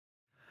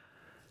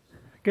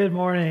Good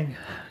morning.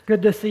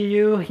 Good to see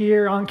you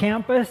here on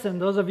campus,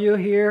 and those of you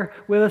here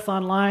with us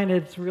online,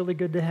 it's really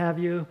good to have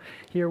you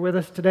here with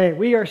us today.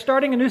 We are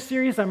starting a new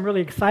series I'm really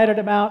excited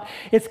about.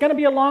 It's going to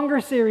be a longer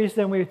series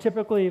than we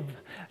typically have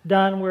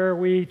done, where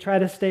we try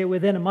to stay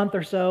within a month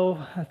or so,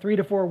 3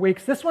 to 4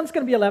 weeks. This one's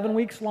going to be 11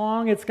 weeks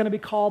long. It's going to be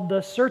called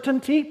The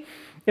Certainty.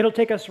 It'll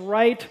take us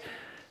right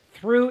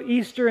through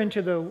Easter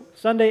into the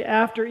Sunday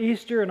after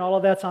Easter, and all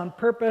of that's on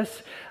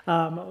purpose.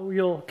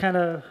 We'll kind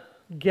of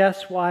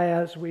guess why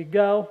as we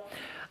go.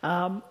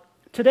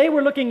 Today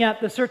we're looking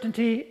at the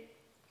certainty,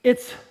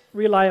 it's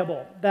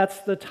reliable. That's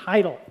the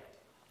title.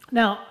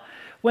 Now,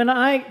 when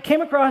I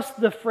came across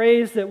the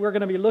phrase that we're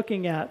going to be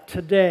looking at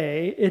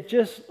today, it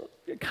just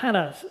kind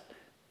of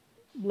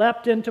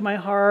leapt into my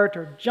heart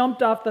or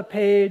jumped off the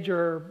page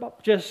or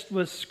just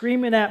was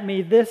screaming at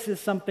me, this is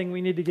something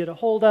we need to get a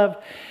hold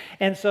of.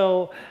 And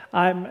so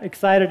I'm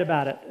excited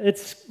about it.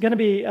 It's going to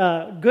be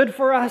good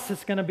for us.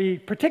 It's going to be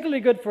particularly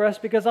good for us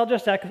because I'll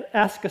just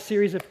ask a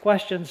series of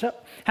questions.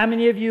 How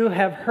many of you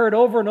have heard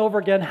over and over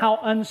again how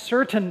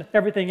uncertain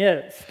everything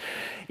is?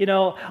 You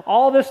know,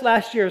 all this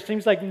last year, it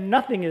seems like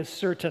nothing is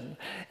certain.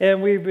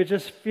 And we were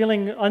just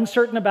feeling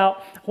uncertain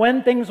about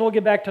when things will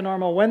get back to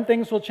normal, when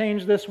things will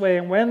change this way,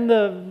 and when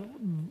the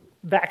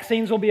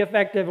vaccines will be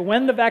effective, and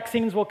when the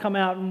vaccines will come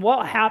out, and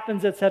what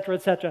happens, et cetera,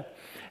 et cetera.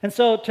 And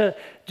so to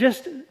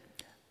just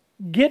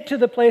get to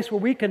the place where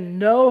we can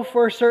know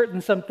for certain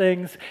some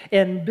things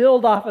and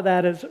build off of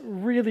that is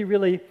really,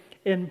 really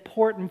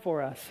important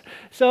for us.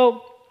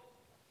 So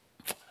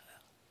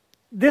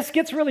this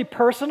gets really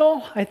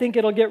personal. I think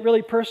it'll get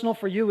really personal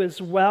for you as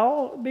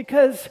well,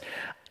 because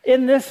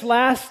in this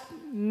last,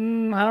 I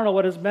don't know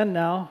what it's been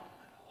now,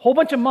 whole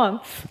bunch of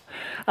months,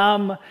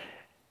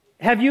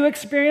 have you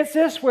experienced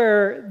this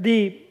where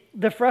the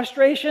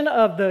frustration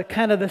of the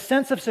kind of the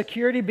sense of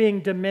security being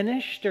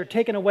diminished or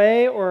taken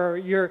away, or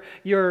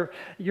your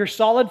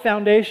solid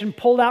foundation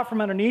pulled out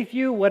from underneath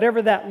you,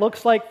 whatever that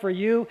looks like for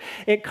you,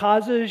 it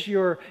causes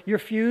your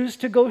fuse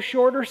to go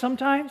shorter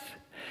sometimes?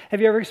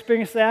 Have you ever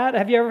experienced that?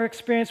 Have you ever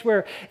experienced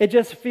where it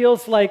just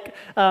feels like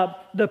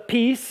the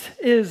peace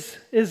is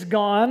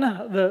gone,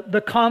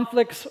 the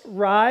conflicts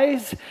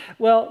rise?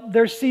 Well,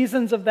 there's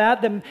seasons of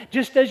that. Then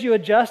just as you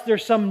adjust,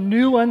 there's some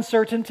new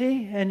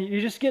uncertainty, and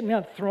you're just getting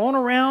thrown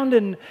around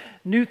in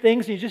new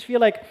things, and you just feel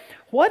like,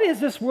 what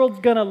is this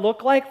world going to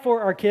look like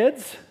for our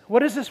kids?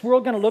 What is this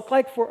world going to look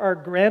like for our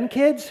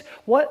grandkids?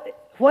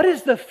 What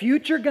is the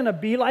future going to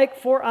be like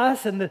for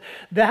us? And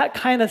that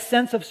kind of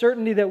sense of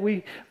certainty that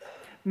we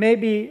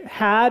maybe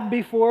had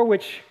before,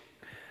 which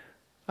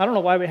I don't know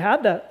why we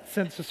had that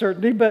sense of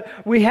certainty, but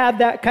we had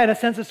that kind of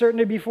sense of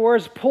certainty before,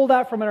 is pulled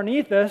out from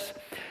underneath us.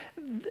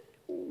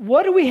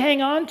 What do we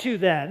hang on to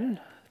then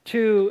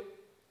to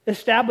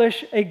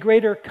establish a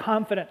greater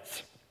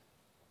confidence,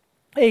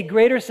 a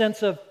greater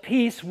sense of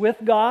peace with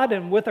God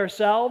and with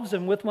ourselves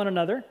and with one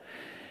another?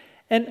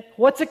 And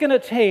what's it going to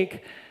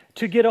take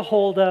to get a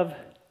hold of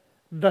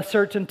the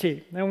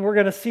certainty? And we're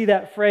going to see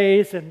that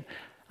phrase and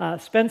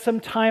spend some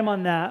time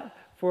on that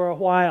for a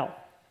while.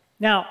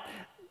 Now,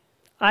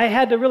 I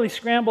had to really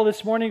scramble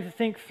this morning to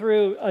think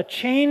through a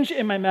change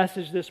in my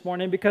message this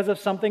morning because of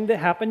something that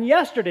happened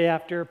yesterday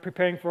after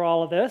preparing for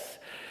all of this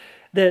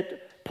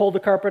that pulled the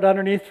carpet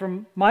underneath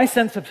from my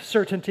sense of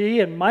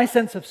certainty and my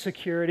sense of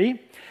security.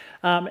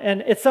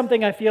 And it's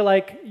something I feel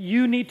like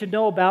you need to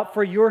know about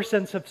for your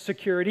sense of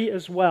security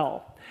as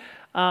well.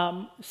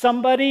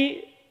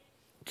 Somebody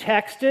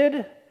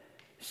texted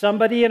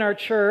somebody in our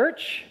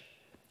church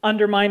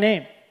under my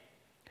name,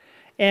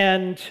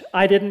 and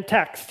I didn't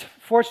text.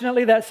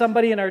 Fortunately, that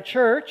somebody in our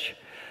church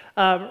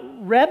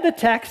read the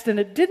text, and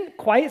it didn't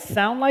quite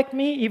sound like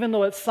me, even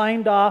though it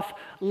signed off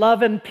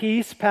 "Love and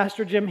Peace,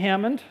 Pastor Jim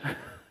Hammond."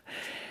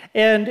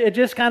 And it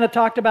just kind of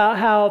talked about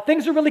how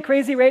things are really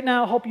crazy right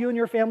now. Hope you and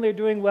your family are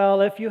doing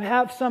well. If you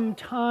have some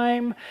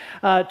time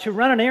to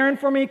run an errand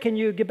for me, can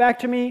you get back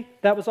to me?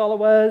 That was all it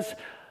was.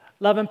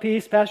 Love and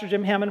Peace, Pastor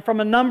Jim Hammond,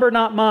 from a number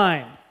not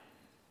mine.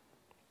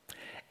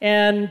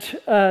 And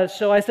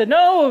so I said,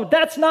 no,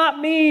 that's not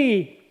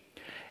me.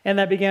 And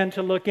I began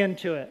to look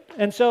into it.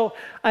 And so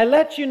I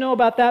let you know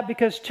about that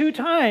because 2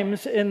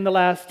 times in the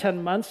last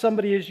 10 months,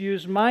 somebody has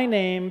used my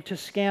name to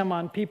scam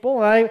on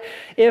people.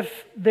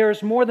 If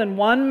there's more than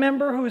one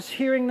member who's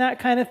hearing that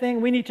kind of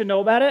thing, we need to know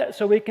about it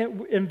so we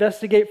can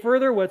investigate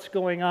further what's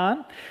going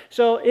on.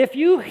 So if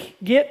you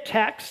get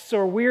texts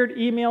or weird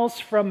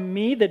emails from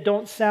me that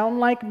don't sound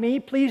like me,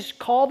 please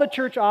call the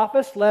church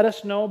office, let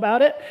us know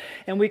about it,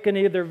 and we can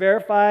either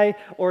verify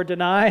or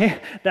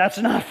deny that's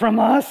not from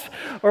us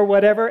or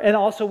whatever, and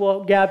also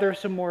we'll gather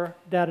some more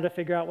data to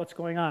figure out what's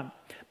going on.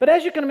 But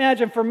as you can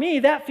imagine, for me,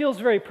 that feels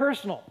very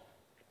personal.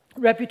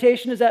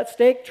 Reputation is at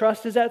stake,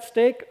 trust is at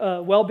stake,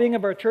 well-being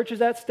of our church is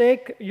at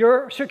stake,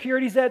 your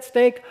security is at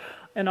stake,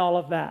 and all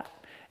of that.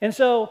 And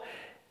so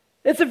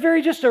it's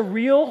just a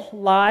real,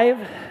 live,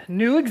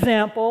 new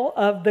example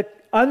of the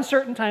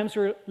uncertain times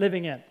we're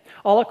living in.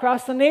 All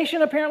across the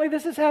nation, apparently,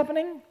 this is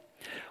happening,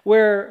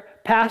 where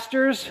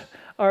pastors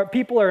or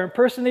people are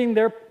impersonating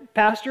their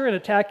pastor and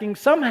attacking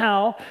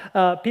somehow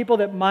people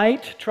that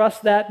might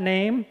trust that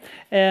name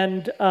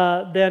and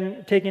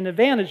then taking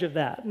advantage of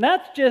that. And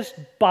that just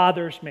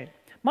bothers me.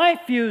 My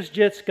fuse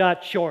just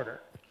got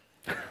shorter.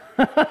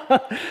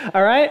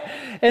 All right?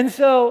 And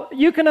so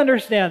you can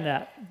understand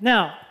that.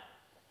 Now,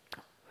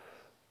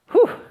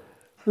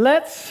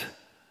 let's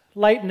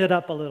lighten it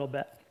up a little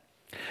bit.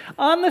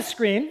 On the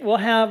screen, we'll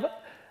have,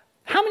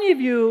 how many of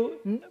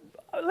you,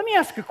 let me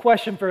ask a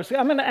question first.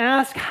 I'm going to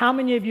ask how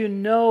many of you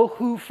know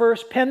who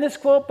first penned this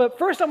quote, but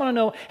first I want to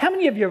know how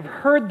many of you have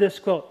heard this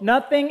quote?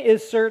 Nothing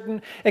is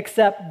certain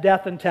except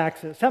death and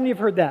taxes. How many of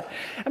you have heard that?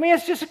 I mean,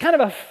 it's just kind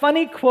of a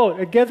funny quote.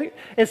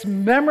 It's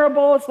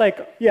memorable. It's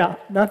like, yeah,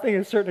 nothing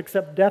is certain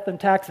except death and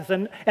taxes.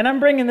 And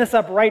I'm bringing this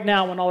up right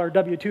now when all our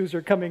W-2s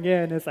are coming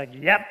in. It's like,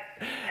 yep.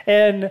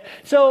 And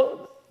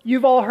so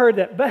you've all heard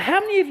that. But how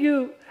many of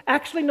you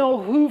actually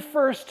know who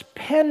first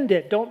penned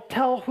it? Don't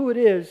tell who it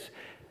is.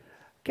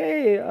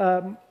 Okay,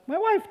 my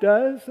wife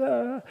does.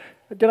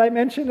 Did I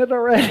mention it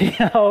already?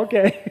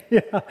 Okay,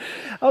 yeah.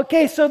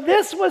 Okay, so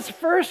this was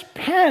first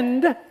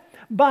penned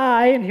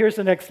by, and here's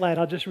the next slide,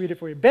 I'll just read it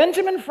for you.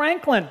 Benjamin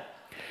Franklin,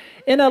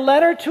 in a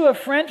letter to a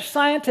French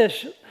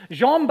scientist,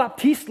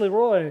 Jean-Baptiste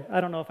Leroy,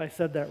 I don't know if I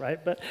said that right,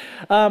 but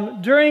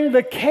during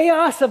the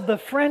chaos of the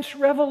French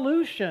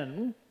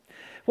Revolution,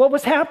 what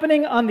was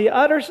happening on the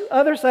other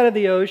side of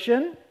the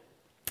ocean,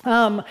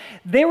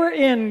 they were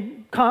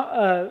in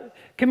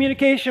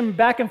communication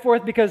back and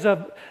forth because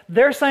of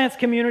their science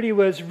community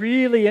was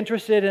really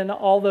interested in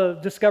all the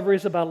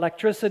discoveries about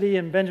electricity,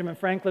 and Benjamin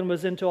Franklin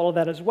was into all of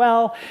that as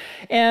well.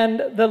 And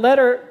the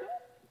letter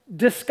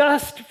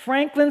discussed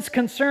Franklin's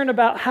concern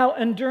about how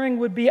enduring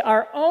would be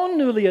our own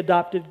newly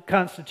adopted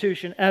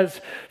Constitution. As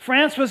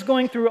France was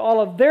going through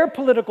all of their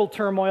political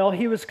turmoil,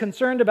 he was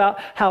concerned about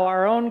how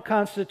our own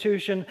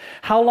Constitution,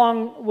 how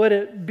long would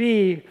it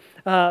be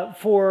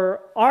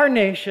for our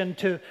nation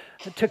to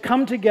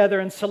come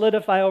together and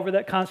solidify over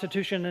that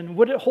Constitution, and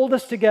would it hold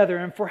us together,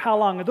 and for how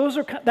long?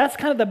 That's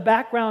kind of the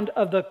background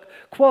of the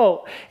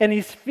quote. And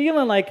he's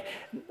feeling like,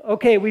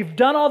 okay, we've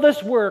done all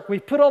this work,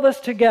 we've put all this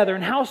together,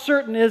 and how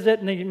certain is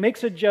it? And he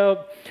makes a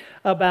joke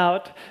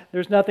about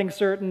there's nothing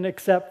certain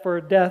except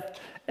for death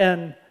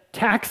and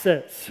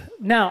taxes.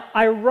 Now,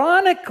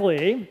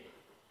 ironically,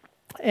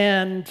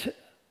 and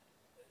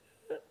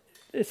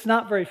it's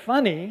not very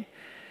funny,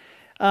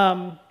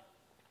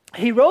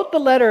 he wrote the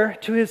letter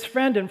to his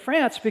friend in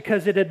France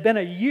because it had been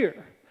a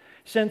year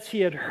since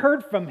he had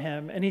heard from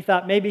him, and he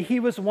thought maybe he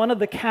was one of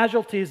the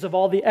casualties of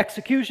all the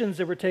executions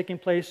that were taking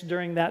place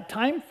during that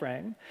time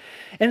frame.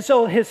 And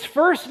so his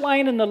first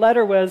line in the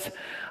letter was,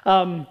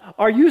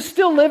 are you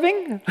still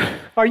living?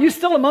 Are you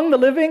still among the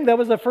living? That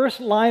was the first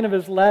line of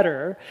his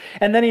letter.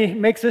 And then he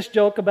makes this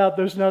joke about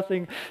there's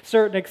nothing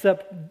certain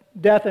except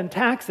death and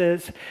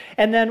taxes.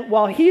 And then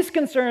while he's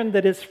concerned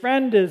that his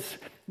friend is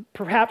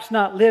perhaps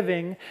not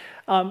living,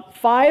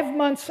 5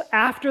 months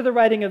after the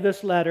writing of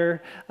this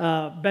letter,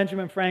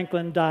 Benjamin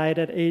Franklin died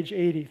at age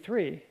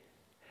 83.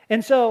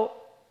 And so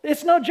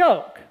it's no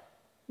joke.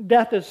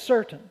 Death is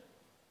certain.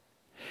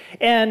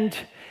 And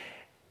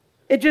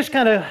it just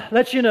kind of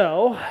lets you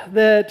know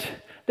that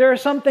there are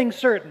some things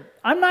certain.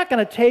 I'm not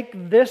going to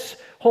take this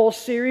whole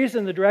series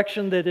in the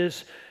direction that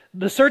is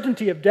the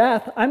certainty of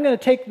death. I'm going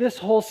to take this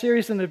whole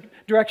series in the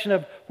direction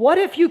of what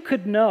if you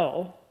could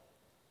know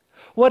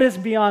what is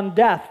beyond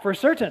death for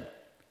certain?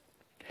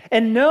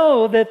 And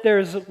know that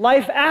there's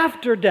life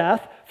after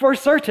death for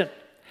certain.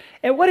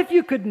 And what if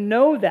you could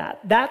know that?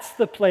 That's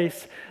the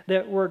place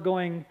that we're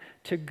going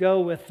to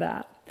go with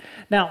that.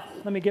 Now,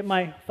 let me get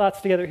my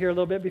thoughts together here a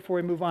little bit before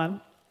we move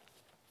on.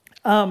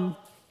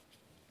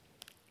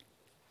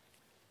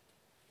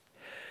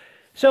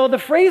 So the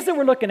phrase that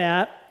we're looking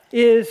at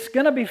is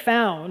going to be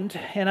found,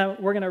 and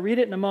we're going to read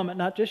it in a moment,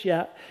 not just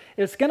yet.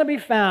 It's going to be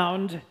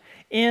found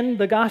in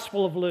the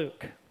Gospel of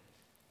Luke.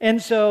 And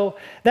so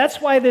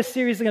that's why this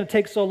series is going to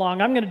take so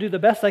long. I'm going to do the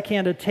best I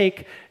can to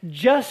take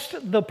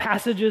just the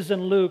passages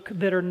in Luke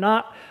that are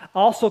not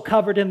also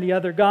covered in the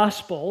other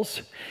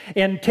Gospels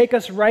and take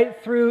us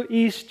right through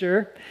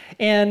Easter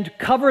and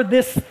cover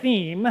this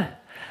theme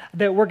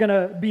that we're going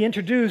to be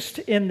introduced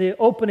in the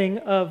opening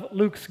of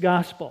Luke's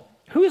Gospel.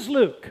 Who's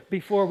Luke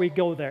before we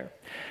go there?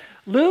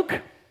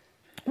 Luke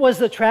was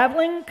the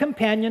traveling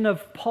companion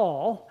of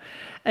Paul,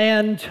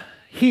 and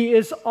he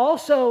is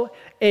also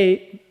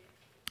a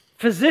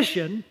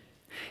physician.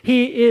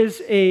 He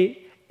is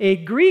a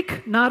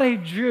Greek, not a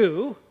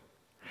Jew,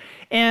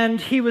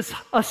 and he was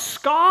a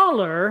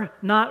scholar,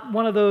 not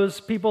one of those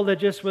people that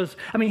just was,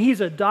 he's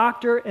a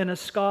doctor and a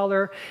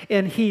scholar,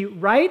 and he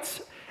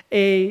writes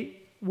a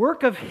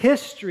work of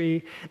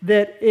history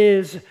that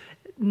is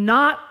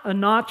not a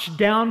notch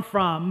down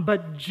from,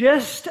 but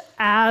just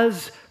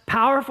as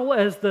powerful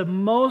as the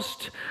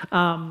most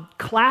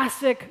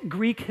classic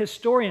Greek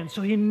historian.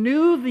 So he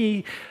knew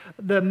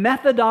the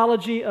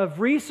methodology of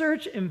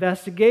research,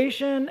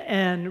 investigation,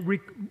 and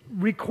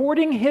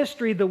recording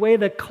history the way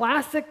the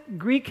classic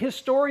Greek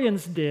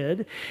historians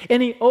did,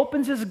 and he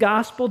opens his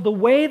gospel the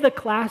way the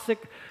classic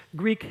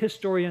Greek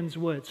historians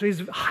would. So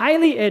he's a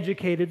highly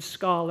educated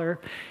scholar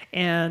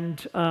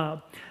and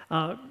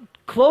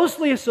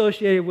closely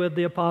associated with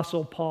the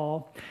Apostle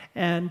Paul.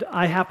 And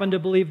I happen to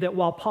believe that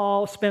while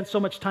Paul spent so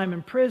much time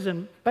in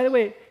prison, by the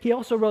way, he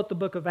also wrote the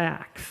book of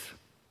Acts.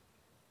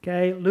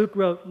 Okay, Luke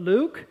wrote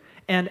Luke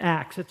and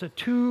Acts. It's a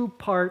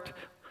two-part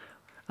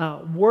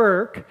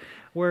work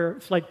where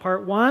it's like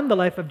part one, the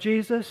life of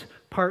Jesus,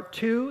 part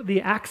two,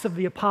 the Acts of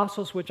the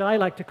Apostles, which I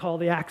like to call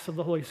the Acts of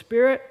the Holy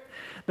Spirit,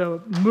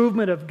 the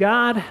movement of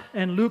God,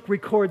 and Luke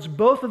records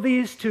both of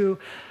these two.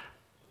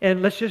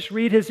 And let's just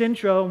read his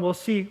intro and we'll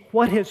see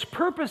what his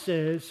purpose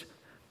is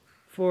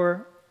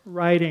for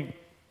writing.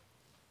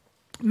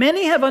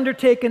 Many have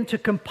undertaken to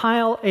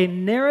compile a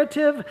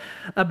narrative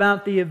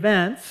about the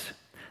events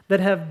that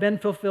have been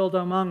fulfilled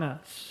among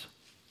us.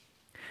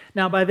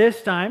 Now, by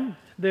this time,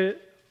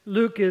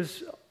 Luke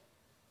is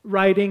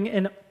writing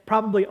and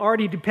probably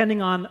already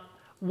depending on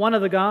one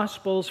of the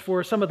Gospels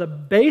for some of the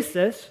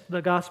basis,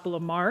 the Gospel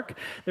of Mark.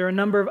 There are a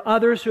number of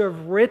others who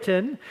have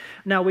written.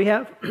 Now, we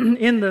have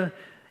in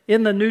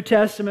the New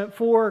Testament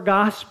 4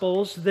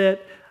 Gospels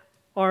that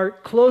are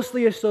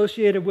closely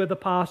associated with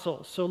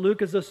apostles. So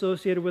Luke is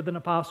associated with an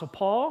apostle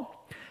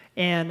Paul,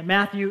 and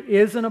Matthew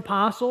is an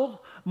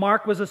apostle.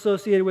 Mark was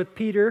associated with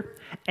Peter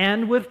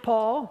and with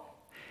Paul,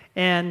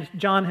 and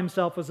John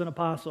himself was an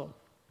apostle.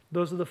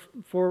 Those are the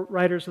 4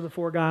 writers of the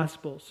 4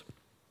 Gospels.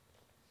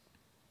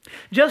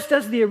 Just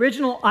as the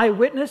original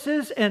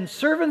eyewitnesses and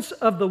servants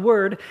of the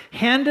word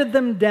handed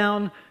them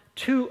down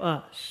to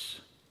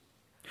us.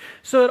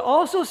 So it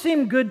also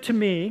seemed good to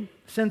me,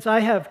 since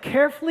I have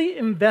carefully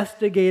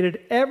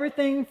investigated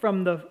everything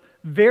from the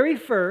very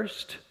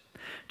first,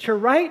 to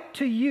write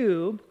to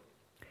you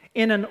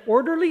in an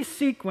orderly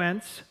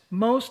sequence,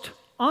 most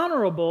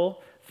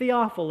honorable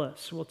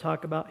Theophilus. We'll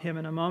talk about him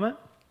in a moment.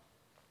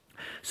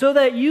 So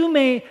that you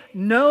may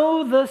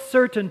know the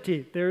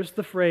certainty. There's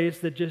the phrase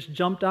that just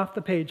jumped off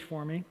the page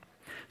for me.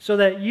 So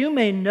that you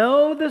may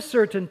know the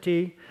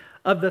certainty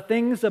of the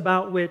things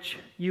about which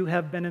you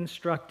have been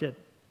instructed.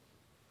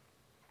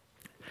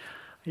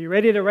 Are you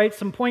ready to write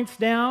some points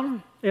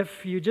down?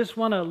 If you just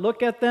want to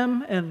look at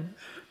them and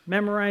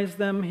memorize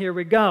them, here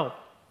we go.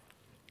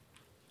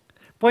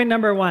 Point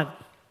number 1.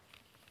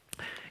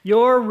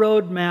 Your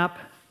roadmap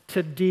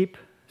to deep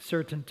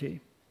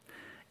certainty.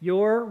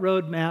 Your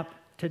roadmap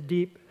to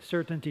deep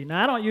certainty.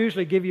 Now, I don't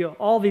usually give you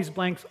all these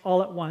blanks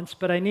all at once,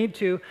 but I need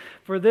to,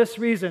 for this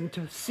reason,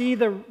 to see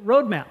the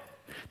roadmap,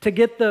 to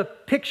get the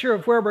picture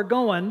of where we're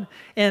going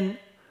and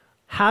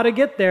how to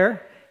get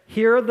there.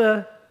 Here are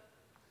the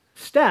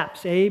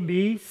steps, A,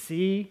 B,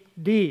 C,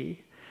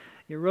 D.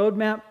 Your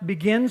roadmap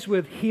begins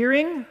with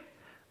hearing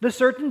the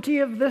certainty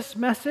of this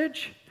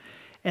message,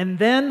 and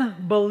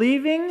then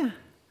believing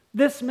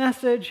this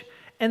message,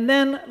 and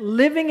then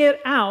living it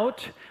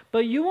out,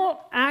 but you won't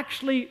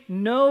actually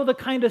know the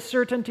kind of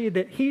certainty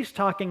that he's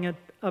talking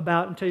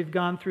about until you've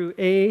gone through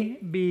A,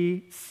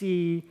 B,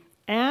 C,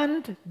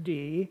 and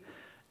D,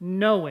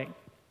 knowing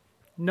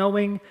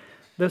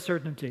the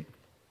certainty.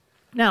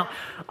 Now,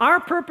 our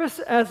purpose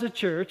as a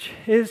church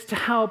is to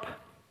help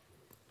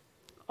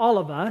all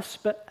of us,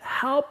 but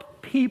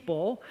help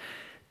people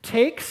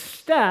take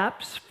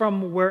steps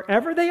from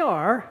wherever they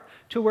are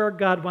to where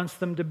God wants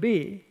them to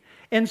be.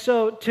 And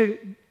so to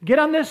get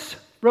on this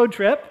road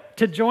trip,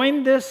 to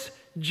join this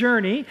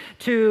journey,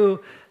 to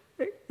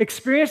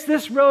experience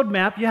this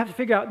roadmap, you have to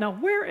figure out, now,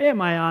 where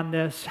am I on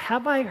this?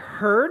 Have I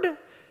heard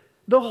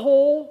the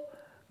whole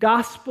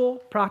gospel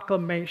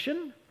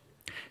proclamation?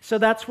 So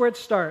that's where it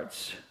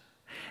starts.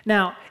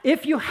 Now,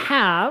 if you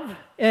have,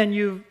 and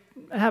you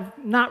have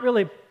not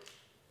really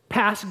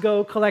pass,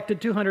 go, collected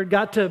 200,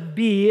 got to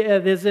B,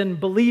 as in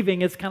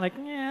believing, it's kind of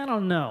like, I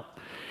don't know.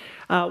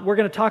 We're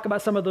going to talk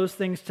about some of those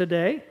things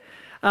today.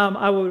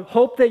 I would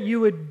hope that you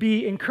would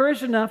be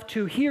encouraged enough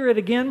to hear it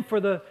again for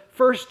the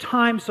first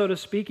time, so to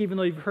speak, even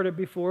though you've heard it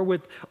before,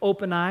 with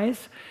open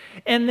eyes,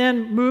 and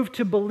then move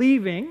to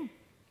believing.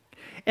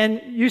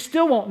 And you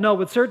still won't know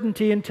with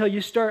certainty until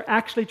you start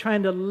actually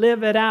trying to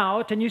live it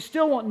out, and you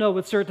still won't know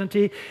with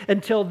certainty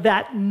until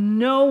that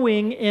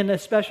knowing in a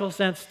special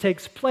sense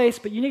takes place,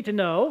 but you need to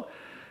know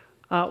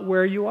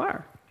where you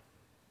are.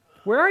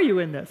 Where are you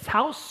in this?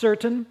 How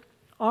certain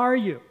are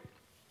you?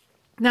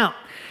 Now,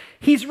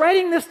 he's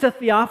writing this to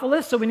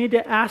Theophilus, so we need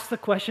to ask the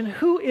question,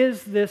 who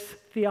is this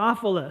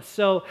Theophilus?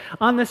 So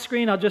on the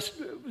screen, I'll just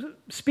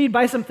speed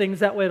by some things.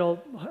 That way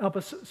it'll help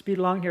us speed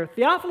along here.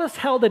 Theophilus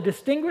held a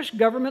distinguished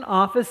government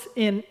office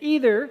in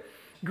either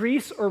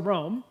Greece or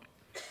Rome.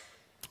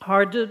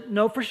 Hard to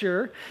know for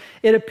sure.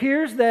 It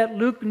appears that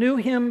Luke knew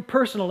him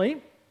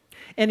personally,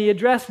 and he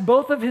addressed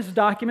both of his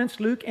documents,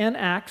 Luke and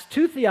Acts,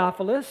 to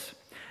Theophilus.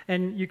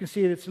 And you can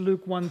see it's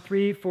Luke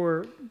 1:3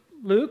 for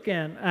Luke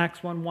and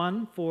Acts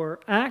 1:1 for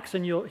Acts,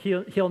 and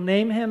he'll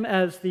name him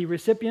as the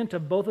recipient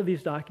of both of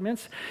these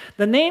documents.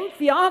 The name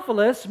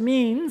Theophilus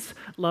means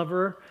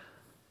lover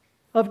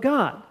of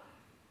God.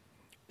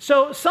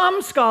 So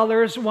some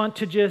scholars want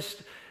to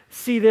just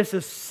see this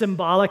as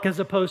symbolic as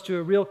opposed to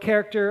a real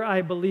character.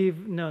 I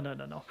believe,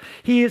 no.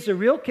 He is a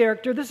real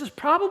character. This is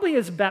probably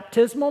his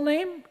baptismal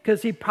name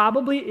because he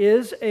probably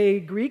is a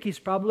Greek. He's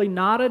probably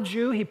not a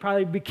Jew. He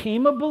probably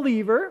became a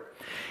believer.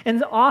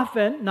 And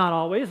often, not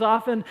always,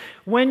 often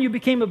when you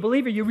became a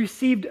believer, you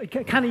received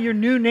kind of your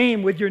new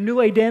name with your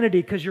new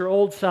identity because your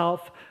old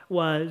self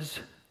was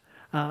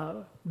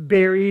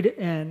buried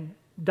and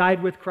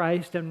died with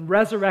Christ and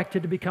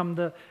resurrected to become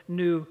the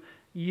new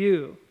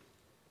you.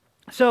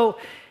 So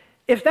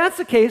if that's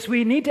the case,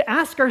 we need to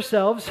ask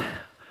ourselves,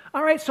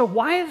 all right, so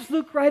why is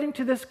Luke writing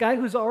to this guy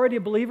who's already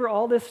a believer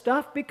all this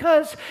stuff?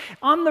 Because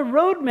on the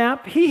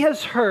roadmap, he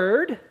has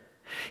heard,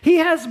 he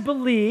has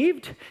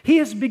believed, he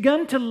has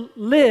begun to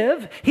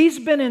live, he's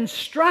been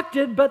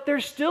instructed, but there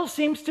still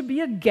seems to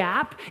be a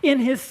gap in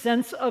his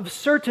sense of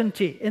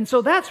certainty. And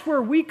so that's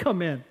where we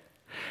come in.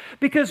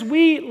 Because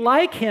we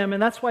like him,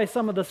 and that's why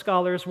some of the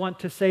scholars want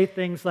to say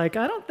things like,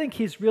 I don't think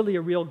he's really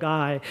a real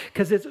guy,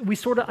 because we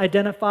sort of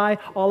identify,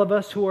 all of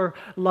us who are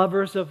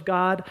lovers of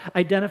God,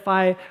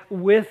 identify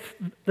with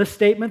the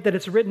statement that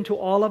it's written to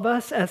all of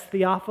us as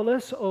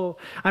Theophilus. Oh,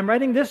 I'm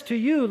writing this to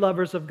you,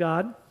 lovers of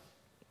God.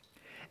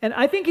 And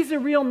I think he's a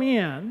real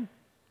man,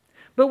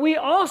 but we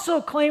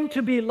also claim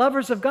to be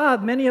lovers of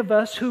God, many of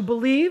us who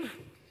believe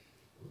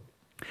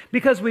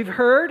because we've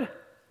heard,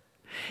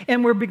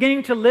 and we're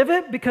beginning to live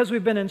it because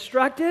we've been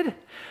instructed,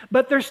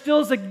 but there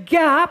still is a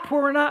gap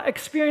where we're not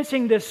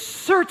experiencing this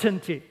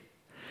certainty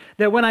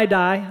that when I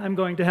die, I'm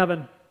going to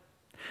heaven.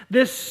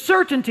 This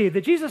certainty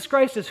that Jesus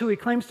Christ is who he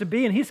claims to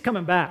be and he's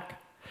coming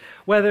back.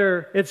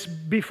 Whether it's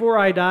before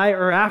I die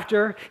or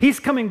after, he's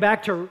coming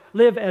back to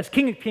live as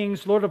King of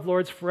Kings, Lord of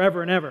Lords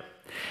forever and ever.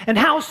 And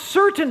how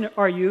certain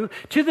are you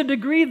to the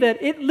degree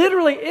that it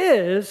literally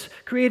is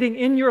creating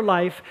in your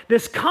life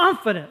this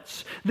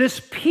confidence, this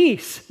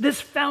peace,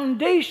 this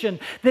foundation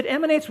that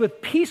emanates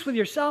with peace with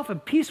yourself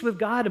and peace with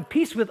God and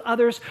peace with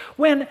others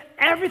when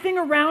everything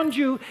around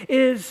you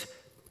is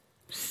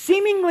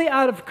seemingly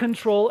out of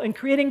control and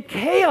creating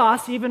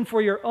chaos even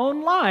for your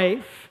own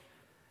life,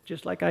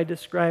 just like I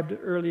described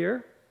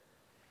earlier,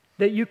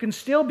 that you can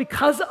still,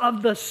 because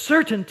of the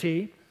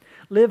certainty,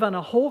 live on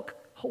a whole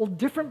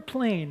different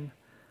plane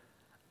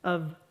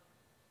of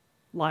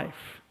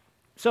life.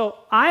 So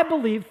I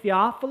believe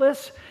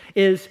Theophilus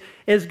is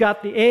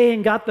got the A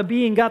and got the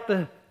B and got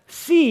the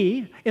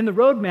C in the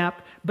roadmap,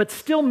 but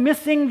still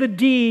missing the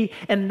D,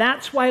 and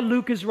that's why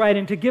Luke is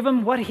writing, to give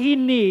him what he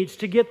needs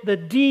to get the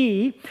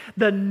D,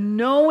 the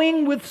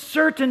knowing with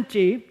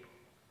certainty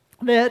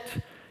that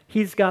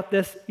he's got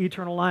this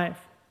eternal life.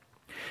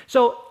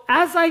 So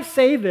as I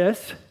say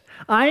this,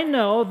 I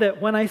know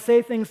that when I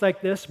say things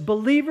like this,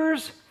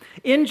 believers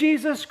in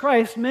Jesus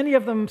Christ, many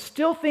of them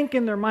still think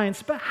in their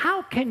minds, but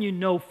how can you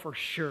know for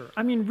sure?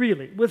 I mean,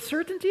 really, with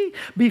certainty,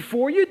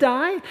 before you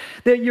die,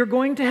 that you're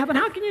going to heaven?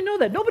 How can you know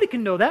that? Nobody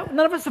can know that.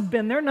 None of us have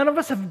been there. None of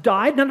us have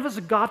died. None of us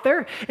have got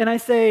there. And I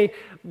say,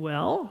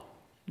 well,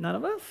 none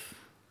of us.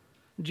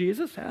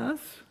 Jesus has.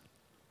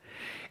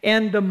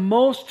 And the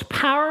most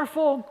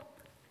powerful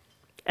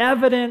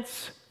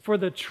evidence for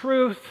the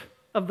truth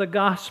of the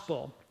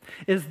gospel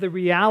is the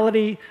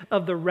reality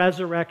of the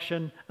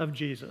resurrection of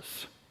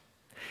Jesus.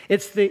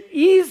 It's the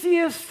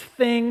easiest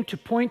thing to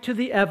point to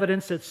the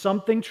evidence that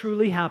something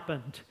truly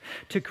happened,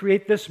 to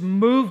create this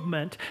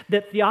movement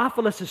that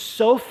Theophilus is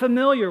so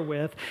familiar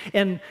with.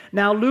 And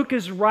now Luke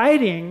is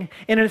writing,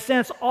 and in a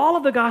sense, all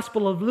of the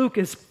Gospel of Luke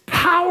is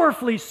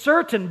powerfully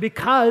certain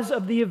because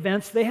of the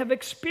events they have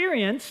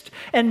experienced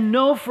and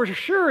know for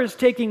sure is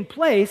taking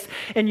place.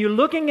 And you're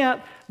looking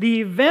at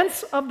the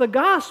events of the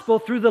gospel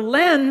through the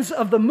lens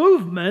of the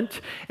movement,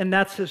 and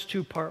that's his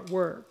two-part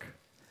work.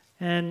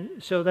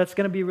 And so that's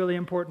going to be really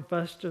important for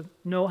us to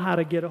know how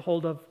to get a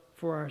hold of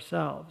for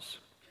ourselves.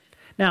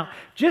 Now,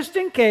 just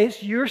in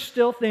case you're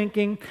still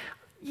thinking,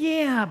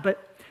 yeah,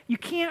 but you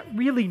can't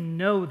really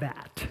know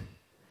that.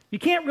 You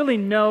can't really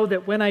know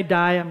that when I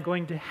die, I'm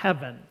going to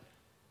heaven.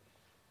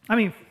 I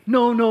mean,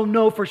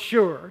 no, for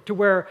sure, to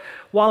where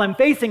while I'm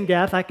facing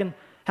death, I can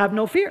have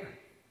no fear.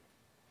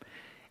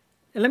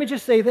 And let me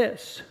just say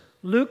this.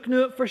 Luke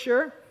knew it for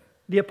sure.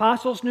 The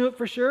apostles knew it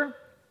for sure.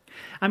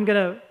 I'm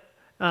going to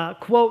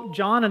quote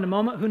John in a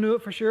moment, who knew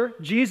it for sure.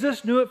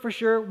 Jesus knew it for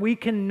sure. We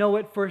can know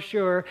it for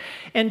sure.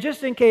 And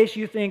just in case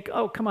you think,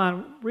 oh, come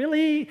on,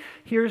 really?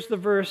 Here's the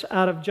verse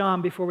out of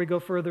John before we go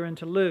further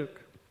into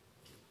Luke.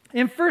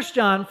 In 1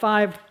 John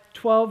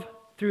 5:12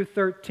 through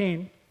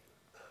 13,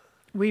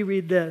 we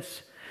read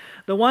this.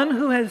 The one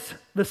who has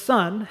the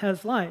Son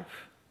has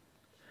life.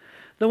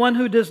 The one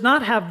who does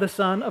not have the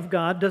Son of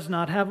God does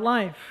not have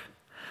life.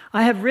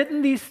 I have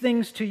written these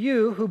things to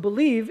you who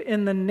believe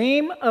in the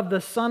name of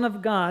the Son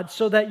of God,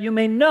 so that you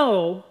may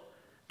know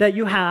that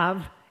you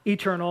have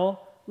eternal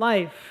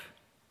life.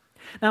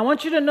 Now, I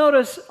want you to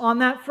notice on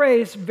that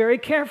phrase very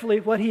carefully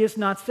what he is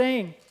not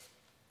saying.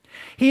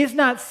 He is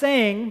not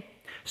saying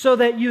so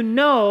that you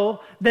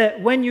know that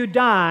when you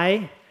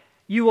die,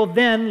 you will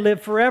then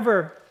live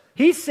forever.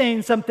 He's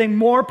saying something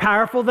more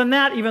powerful than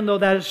that, even though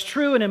that is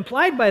true and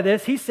implied by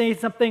this. He's saying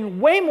something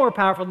way more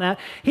powerful than that.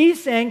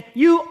 He's saying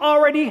you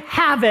already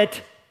have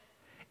it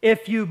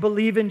if you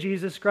believe in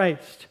Jesus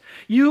Christ.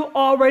 You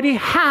already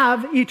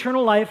have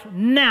eternal life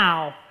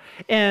now.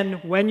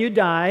 And when you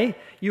die,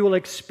 you will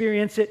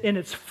experience it in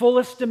its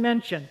fullest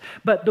dimension.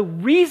 But the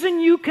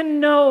reason you can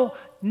know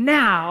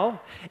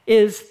now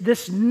is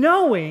this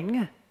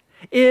knowing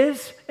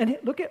is, and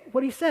look at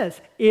what he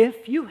says,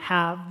 if you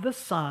have the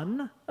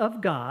Son of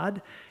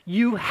God,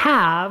 you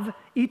have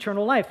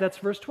eternal life. That's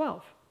verse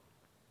 12.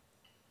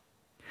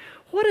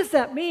 What does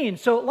that mean?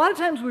 So a lot of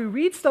times we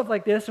read stuff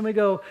like this and we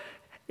go,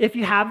 if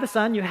you have the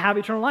Son, you have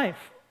eternal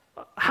life.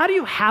 How do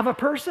you have a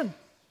person?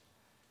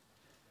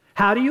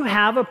 How do you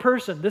have a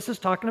person? This is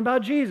talking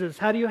about Jesus.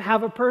 How do you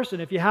have a person?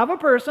 If you have a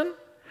person,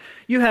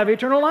 you have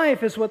eternal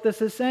life, is what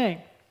this is saying.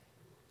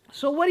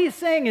 So what he's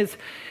saying is,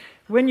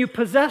 when you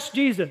possess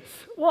Jesus,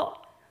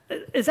 well,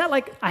 is that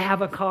like I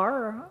have a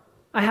car,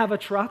 I have a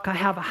truck, I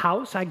have a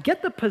house? I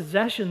get the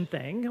possession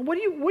thing. What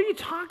are you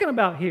talking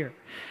about here?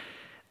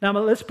 Now,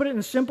 let's put it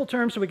in simple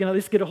terms so we can at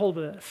least get a hold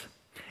of this.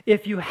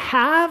 If you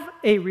have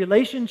a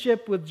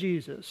relationship with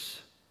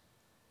Jesus,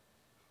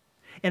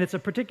 and it's a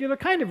particular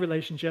kind of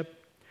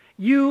relationship,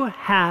 you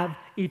have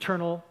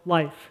eternal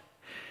life.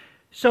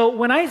 So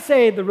when I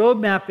say the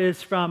roadmap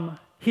is from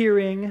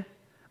hearing,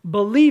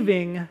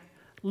 believing,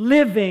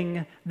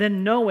 living,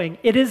 then knowing,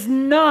 it is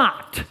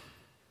not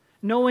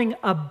knowing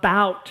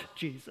about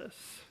Jesus.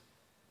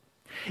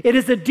 It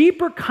is a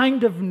deeper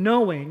kind of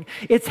knowing.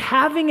 It's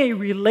having a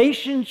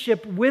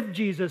relationship with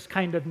Jesus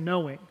kind of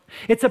knowing.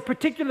 It's a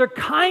particular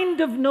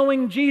kind of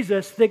knowing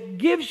Jesus that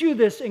gives you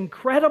this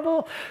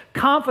incredible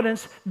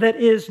confidence that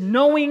is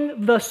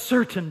knowing the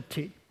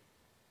certainty.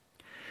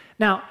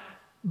 Now,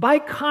 by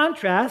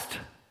contrast,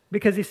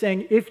 because he's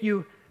saying if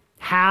you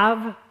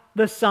have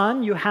the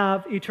Son, you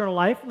have eternal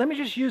life, let me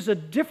just use a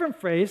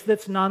different phrase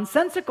that's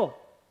nonsensical.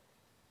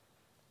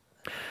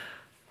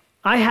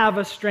 I have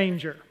a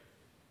stranger.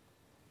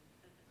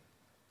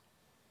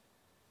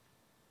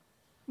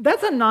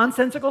 That's a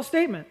nonsensical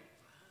statement.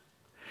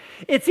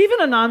 It's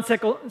even a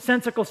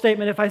nonsensical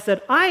statement if I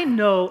said, I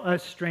know a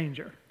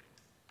stranger.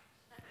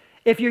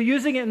 If you're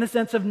using it in the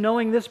sense of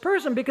knowing this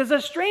person, because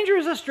a stranger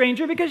is a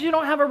stranger because you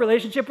don't have a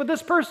relationship with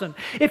this person.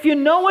 If you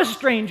know a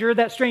stranger,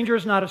 that stranger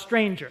is not a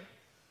stranger.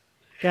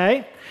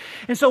 Okay?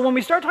 And so when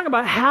we start talking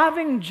about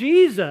having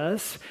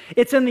Jesus,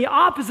 it's in the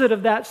opposite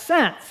of that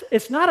sense.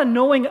 It's not a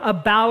knowing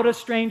about a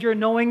stranger,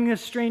 knowing a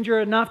stranger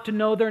enough to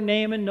know their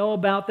name and know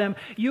about them.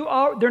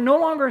 They're no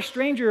longer a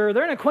stranger,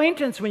 they're an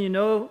acquaintance when you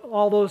know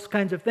all those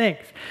kinds of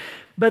things.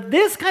 But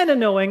this kind of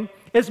knowing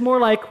is more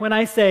like when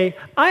I say,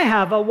 I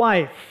have a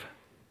wife.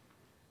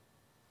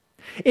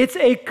 It's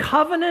a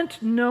covenant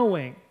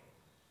knowing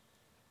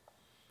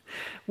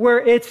where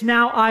it's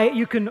now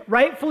you can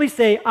rightfully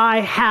say, I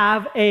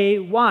have a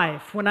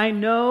wife. When I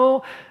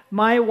know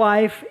my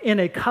wife in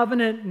a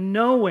covenant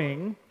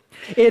knowing,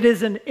 it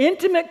is an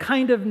intimate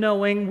kind of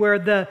knowing where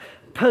the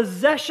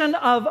possession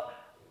of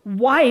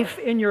wife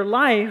in your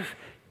life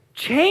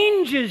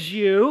changes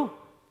you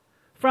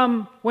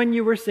from when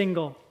you were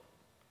single.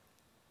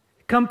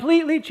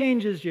 Completely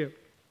changes you.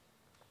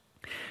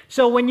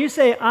 So when you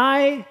say,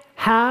 I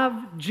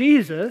have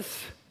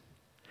Jesus,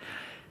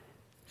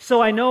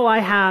 so I know I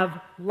have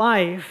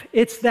life,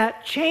 it's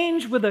that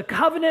change with a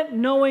covenant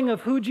knowing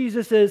of who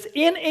Jesus is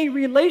in a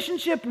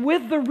relationship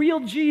with the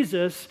real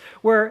Jesus,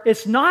 where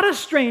it's not a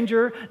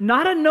stranger,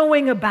 not a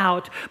knowing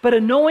about, but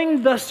a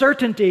knowing the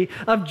certainty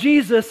of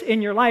Jesus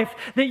in your life,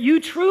 that you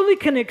truly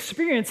can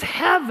experience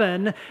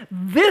heaven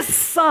this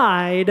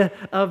side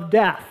of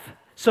death.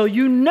 So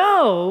you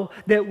know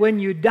that when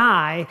you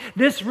die,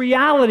 this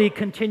reality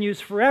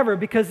continues forever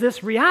because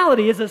this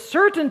reality is a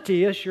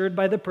certainty assured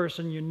by the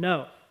person you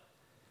know.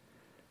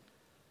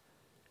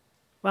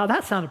 Wow,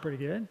 that sounded pretty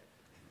good.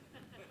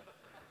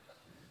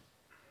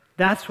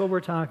 That's what we're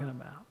talking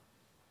about.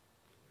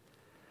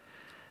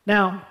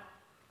 Now,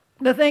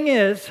 the thing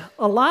is,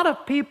 a lot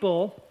of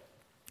people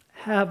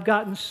have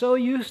gotten so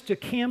used to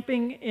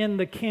camping in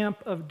the camp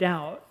of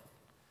doubt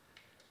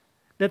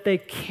that they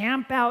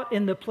camp out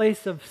in the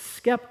place of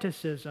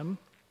skepticism,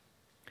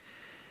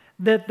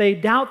 that they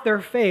doubt their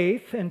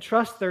faith and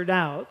trust their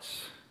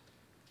doubts,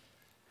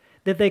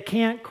 that they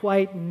can't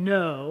quite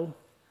know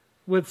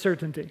with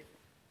certainty.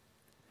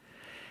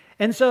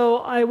 And so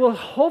I will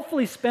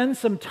hopefully spend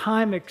some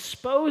time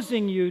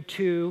exposing you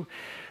to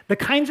the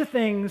kinds of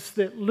things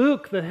that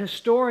Luke, the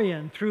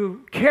historian,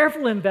 through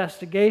careful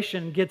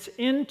investigation gets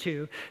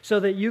into so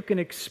that you can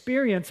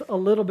experience a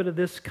little bit of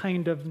this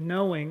kind of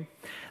knowing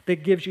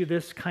that gives you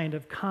this kind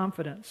of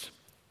confidence.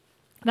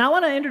 Now I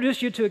want to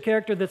introduce you to a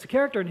character that's a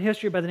character in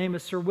history by the name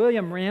of Sir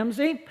William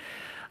Ramsay.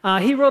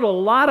 He wrote a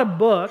lot of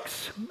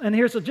books, and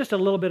here's just a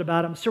little bit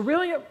about him. Sir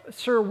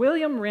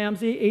William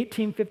Ramsay,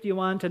 1851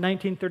 to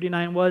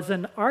 1939, was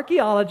an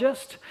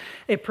archaeologist,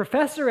 a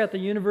professor at the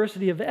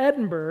University of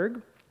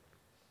Edinburgh,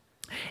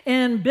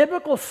 and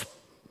biblical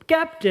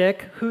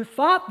skeptic who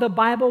thought the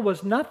Bible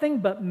was nothing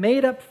but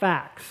made-up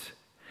facts.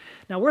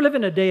 Now, we're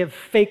living a day of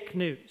fake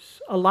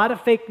news, a lot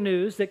of fake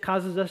news that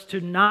causes us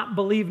to not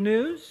believe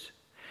news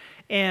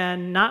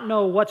and not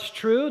know what's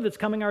true that's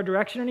coming our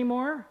direction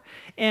anymore.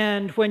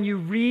 And when you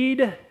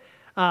read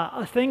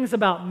things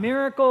about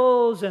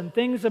miracles and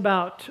things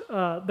about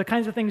the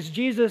kinds of things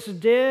Jesus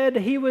did,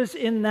 he was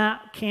in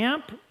that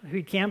camp.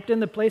 He camped in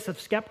the place of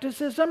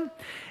skepticism,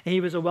 and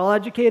he was a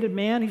well-educated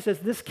man. He says,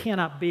 this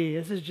cannot be.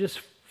 This is just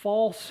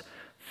false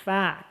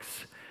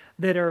facts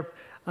that are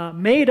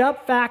made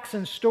up facts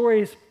and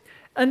stories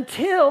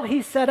until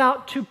he set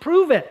out to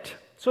prove it.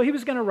 So he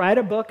was going to write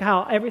a book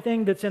how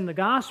everything that's in the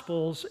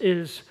Gospels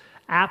is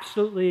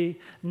absolutely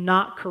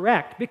not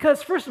correct.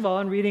 Because first of all,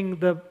 in reading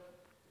the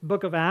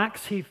book of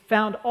Acts, he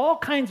found all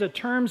kinds of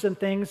terms and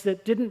things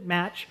that didn't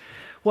match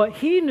what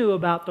he knew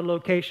about the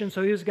location,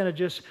 so he was going to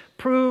just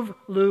prove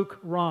Luke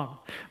wrong.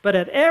 But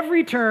at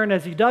every turn,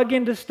 as he dug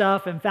into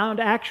stuff and found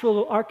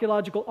actual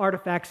archaeological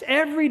artifacts,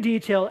 every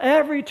detail,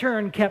 every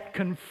turn kept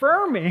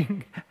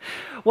confirming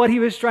what he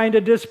was trying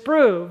to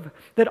disprove,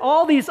 that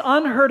all these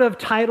unheard of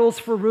titles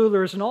for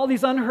rulers and all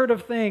these unheard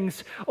of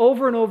things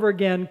over and over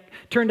again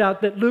turned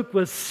out that Luke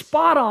was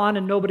spot on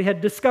and nobody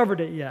had discovered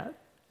it yet.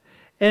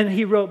 And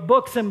he wrote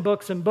books and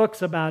books and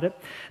books about it.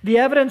 The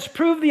evidence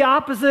proved the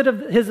opposite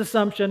of his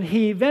assumption.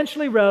 He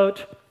eventually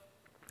wrote,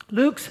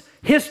 Luke's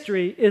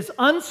history is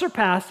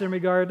unsurpassed in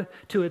regard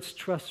to its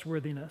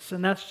trustworthiness.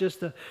 And that's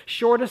just the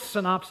shortest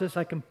synopsis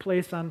I can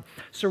place on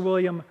Sir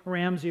William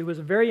Ramsay, who was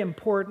a very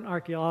important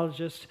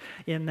archaeologist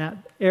in that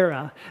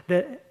era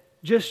that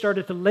just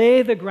started to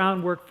lay the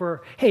groundwork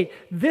for, hey,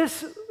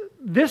 this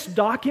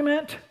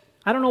document,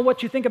 I don't know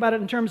what you think about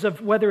it in terms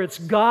of whether it's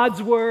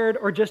God's word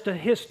or just a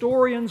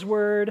historian's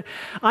word.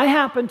 I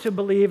happen to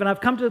believe, and I've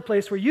come to the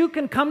place where you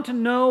can come to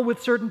know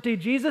with certainty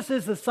Jesus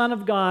is the Son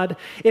of God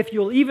if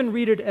you'll even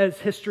read it as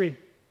history.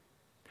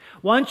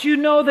 Once you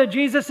know that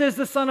Jesus is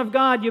the Son of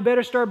God, you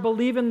better start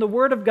believing the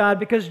Word of God,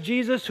 because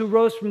Jesus, who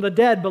rose from the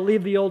dead,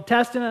 believed the Old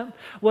Testament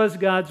was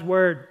God's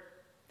Word.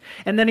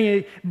 And then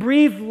he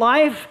breathed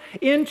life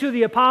into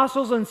the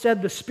apostles and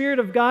said, the Spirit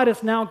of God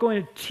is now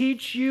going to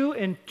teach you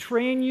and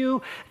train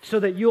you so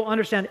that you'll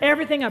understand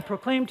everything I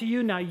proclaim to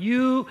you. Now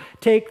you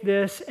take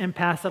this and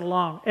pass it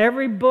along.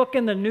 Every book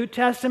in the New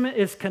Testament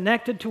is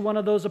connected to one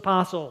of those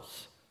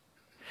apostles.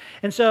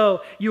 And so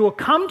you will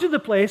come to the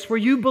place where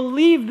you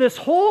believe this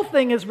whole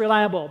thing is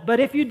reliable. But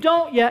if you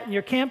don't yet, and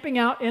you're camping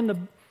out in the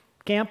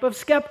camp of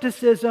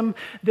skepticism,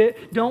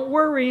 don't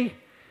worry.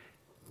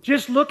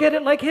 Just look at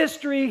it like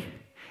history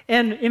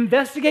and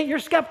investigate your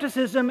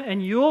skepticism,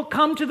 and you'll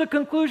come to the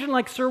conclusion,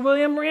 like Sir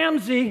William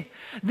Ramsay,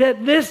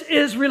 that this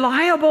is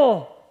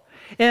reliable.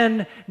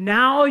 And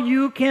now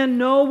you can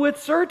know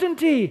with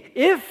certainty.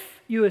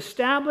 If you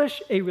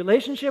establish a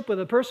relationship with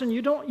a person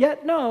you don't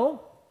yet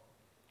know,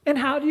 and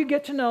how do you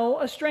get to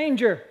know a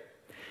stranger?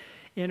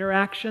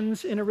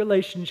 Interactions in a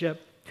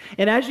relationship.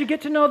 And as you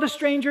get to know the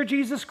stranger,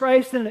 Jesus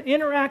Christ, in an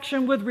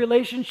interaction with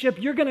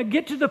relationship, you're going to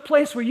get to the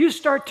place where you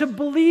start to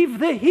believe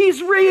that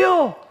He's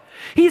real.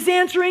 He's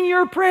answering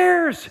your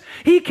prayers.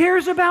 He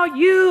cares about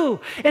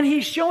you. And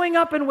He's showing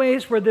up in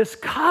ways where this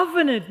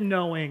covenant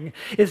knowing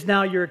is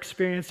now your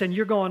experience. And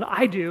you're going,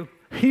 I do.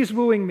 He's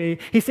wooing me.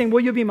 He's saying,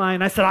 will you be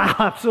mine? I said,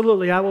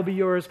 absolutely, I will be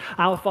yours.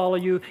 I'll follow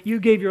you. You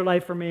gave your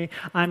life for me.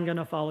 I'm going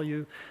to follow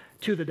you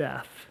to the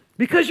death.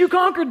 Because you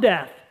conquered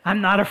death.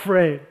 I'm not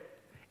afraid.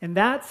 And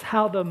that's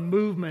how the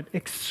movement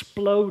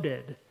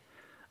exploded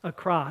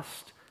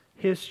across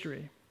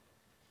history.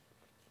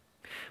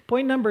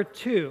 Point number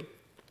 2.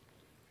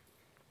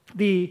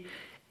 The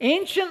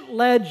ancient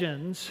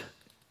legends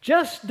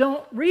just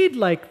don't read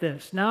like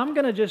this. Now I'm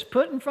going to just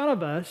put in front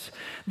of us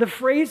the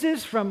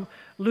phrases from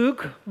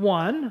Luke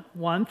 1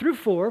 through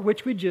 4,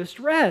 which we just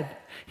read.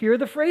 Here are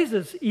the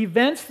phrases,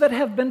 events that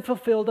have been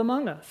fulfilled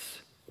among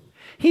us.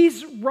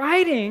 He's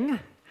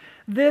writing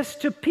this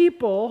to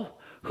people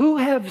who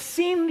have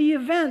seen the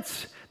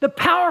events, the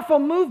powerful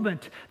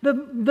movement, the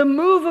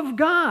move of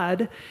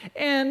God,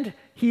 and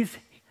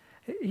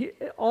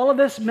all of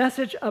this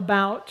message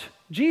about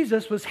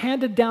Jesus was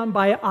handed down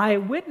by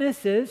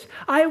eyewitnesses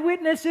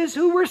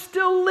who were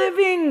still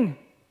living.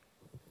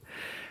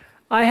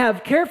 I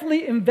have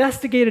carefully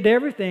investigated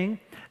everything,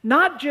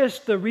 not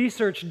just the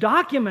research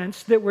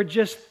documents that were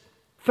just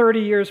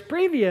 30 years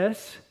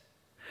previous.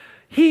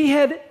 He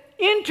had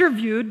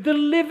interviewed the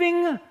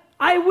living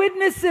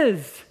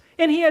eyewitnesses,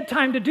 and he had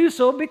time to do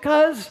so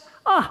because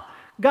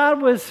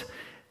God was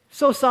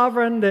so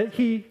sovereign that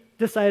He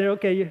decided,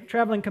 okay, you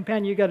traveling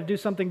companion, you got to do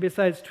something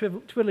besides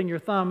twiddling your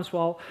thumbs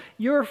while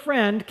your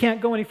friend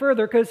can't go any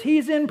further because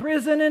he's in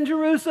prison in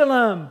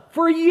Jerusalem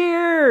for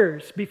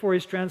years before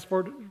he's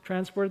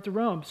transported to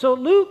Rome. So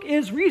Luke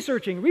is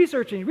researching,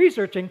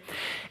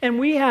 and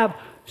we have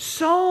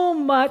so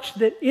much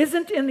that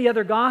isn't in the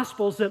other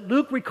Gospels that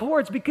Luke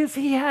records because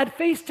he had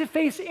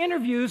face-to-face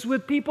interviews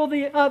with people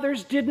the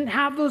others didn't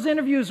have those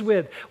interviews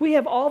with. We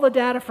have all the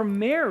data from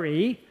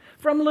Mary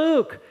from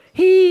Luke.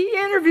 He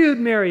interviewed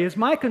Mary, is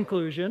my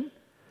conclusion.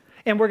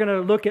 And we're going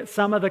to look at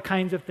some of the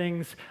kinds of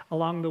things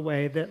along the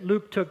way that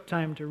Luke took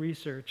time to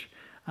research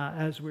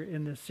as we're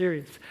in this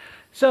series.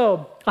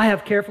 So I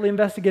have carefully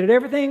investigated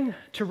everything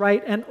to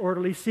write an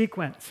orderly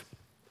sequence.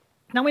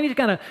 Now we need to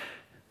kind of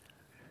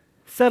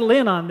settle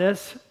in on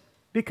this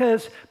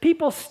because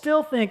people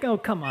still think, oh,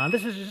 come on,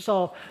 this is just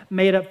all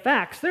made up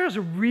facts. There's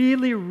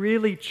really,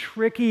 really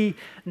tricky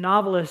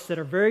novelists that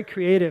are very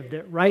creative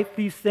that write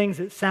these things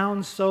that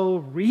sound so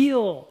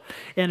real,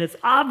 and it's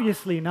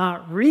obviously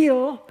not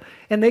real,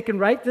 and they can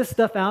write this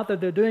stuff out that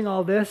they're doing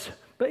all this.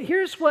 But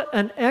here's what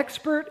an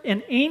expert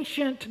in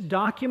ancient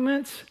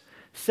documents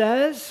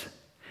says,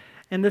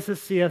 and this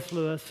is C.S.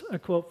 Lewis, a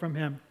quote from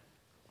him.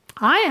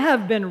 I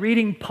have been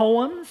reading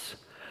poems,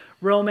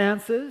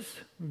 romances,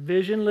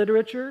 vision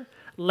literature,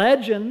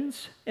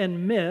 legends,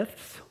 and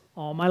myths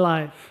all my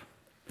life.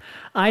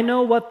 I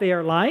know what they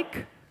are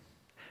like.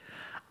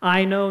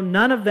 I know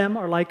none of them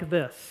are like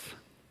this.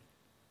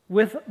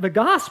 With the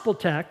gospel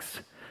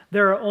texts,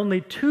 there are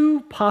only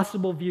two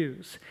possible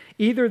views.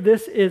 Either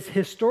this is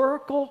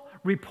historical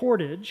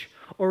reportage,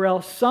 or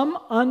else some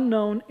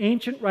unknown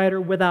ancient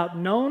writer without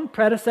known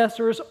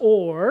predecessors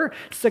or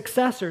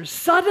successors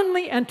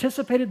suddenly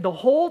anticipated the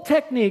whole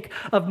technique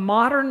of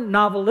modern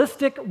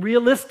novelistic,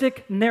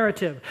 realistic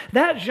narrative.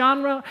 That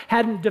genre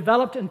hadn't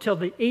developed until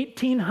the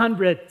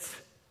 1800s.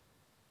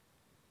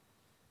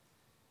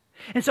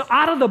 And so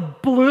out of the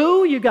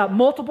blue, you got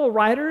multiple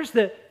writers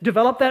that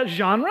developed that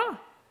genre.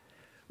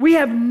 We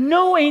have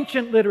no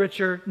ancient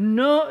literature,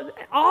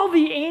 all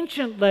the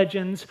ancient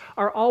legends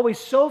are always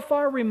so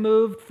far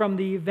removed from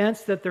the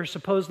events that they're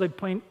supposedly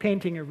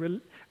painting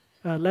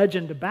a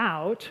legend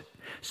about,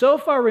 so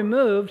far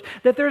removed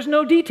that there's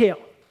no detail.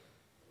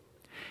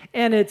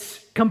 And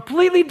it's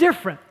completely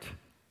different.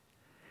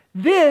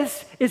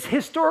 This is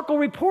historical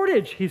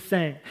reportage, he's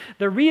saying.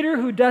 The reader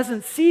who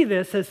doesn't see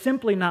this has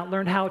simply not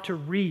learned how to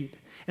read.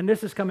 And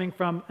this is coming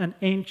from an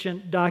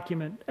ancient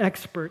document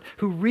expert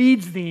who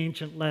reads the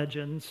ancient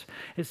legends.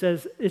 It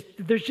says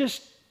there's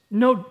just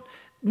no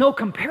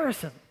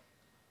comparison.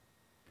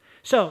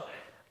 So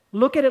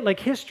look at it like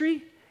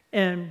history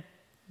and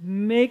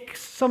make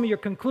some of your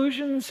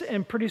conclusions,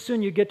 and pretty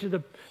soon you get to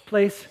the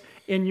place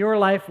in your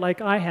life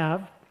like I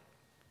have,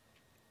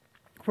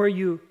 where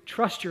you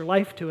trust your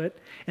life to it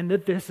and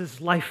that this is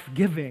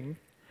life-giving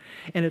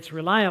and it's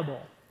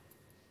reliable.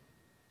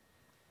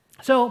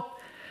 So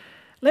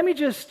let me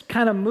just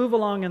kind of move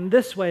along in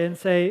this way and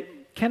say,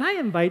 can I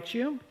invite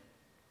you?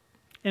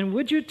 And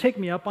would you take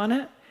me up on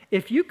it?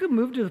 If you could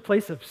move to the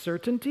place of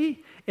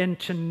certainty and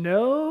to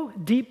know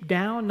deep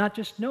down, not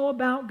just know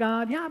about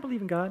God, yeah, I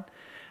believe in God.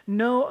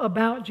 Know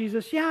about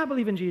Jesus, yeah, I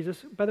believe in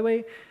Jesus. By the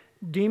way,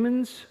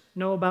 demons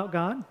know about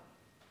God.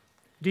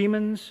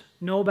 Demons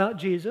know about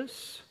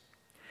Jesus.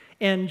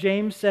 And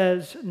James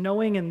says,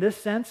 knowing in this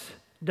sense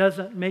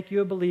doesn't make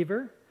you a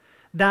believer.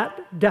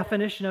 That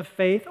definition of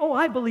faith, oh,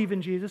 I believe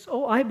in Jesus,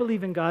 oh, I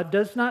believe in God,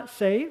 does not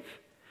save.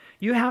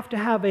 You have to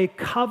have a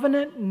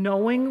covenant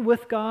knowing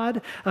with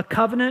God, a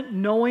covenant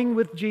knowing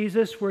with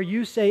Jesus where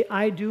you say,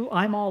 I do,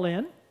 I'm all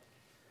in.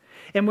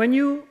 And when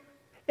you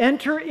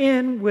enter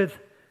in with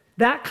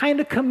that kind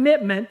of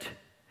commitment,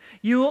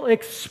 you will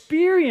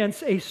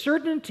experience a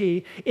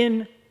certainty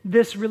in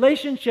this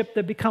relationship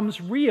that becomes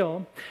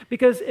real.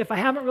 Because if I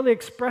haven't really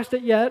expressed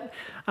it yet,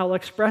 I'll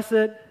express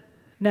it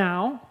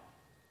now.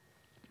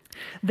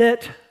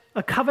 That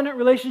a covenant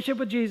relationship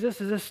with Jesus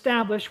is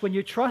established when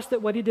you trust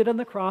that what he did on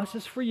the cross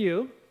is for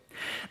you,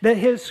 that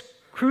his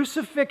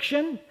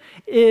crucifixion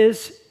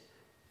is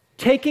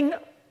taking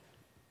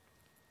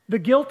the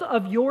guilt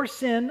of your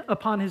sin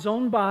upon his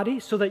own body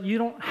so that you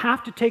don't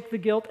have to take the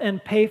guilt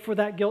and pay for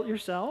that guilt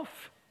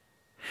yourself.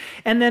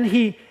 And then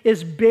he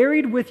is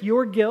buried with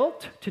your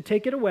guilt to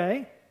take it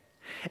away,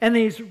 and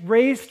then he's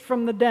raised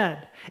from the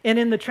dead. And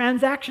in the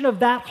transaction of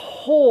that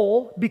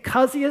whole,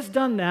 because he has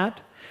done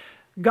that,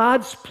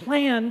 God's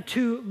plan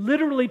to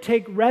literally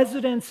take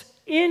residence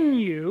in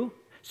you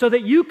so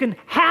that you can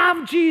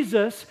have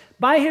Jesus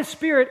by his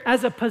Spirit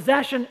as a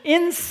possession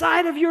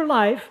inside of your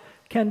life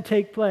can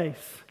take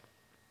place.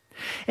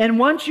 And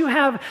once you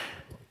have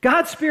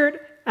God's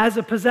Spirit as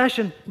a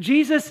possession,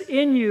 Jesus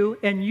in you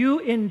and you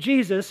in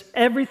Jesus,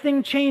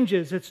 everything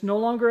changes. It's no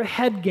longer a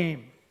head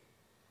game.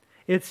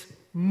 It's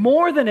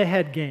more than a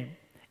head game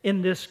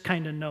in this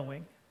kind of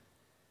knowing.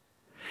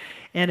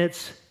 And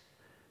it's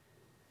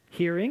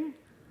hearing,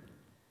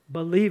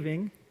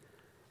 believing,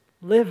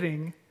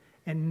 living,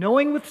 and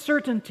knowing with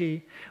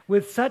certainty,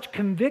 with such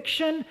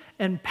conviction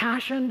and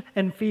passion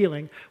and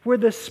feeling, where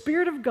the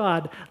Spirit of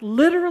God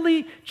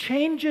literally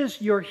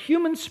changes your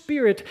human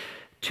spirit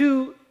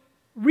to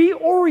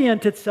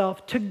reorient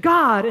itself to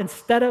God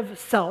instead of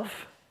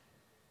self,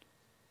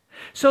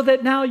 so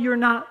that now you're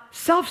not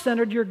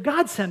self-centered, you're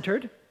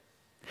God-centered.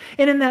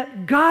 And in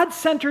that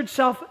God-centered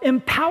self,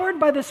 empowered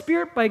by the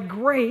Spirit, by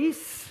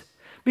grace,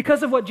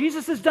 because of what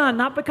Jesus has done,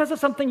 not because of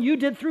something you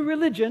did through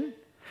religion,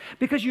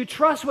 because you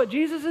trust what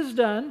Jesus has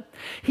done,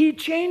 he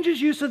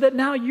changes you so that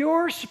now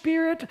your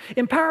spirit,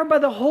 empowered by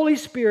the Holy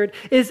Spirit,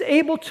 is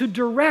able to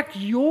direct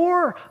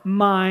your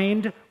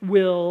mind,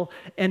 will,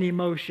 and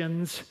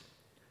emotions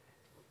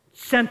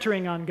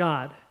centering on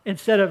God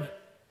instead of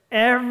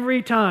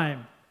every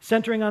time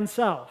centering on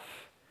self.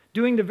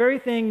 doing the very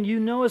thing you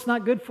know is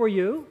not good for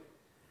you,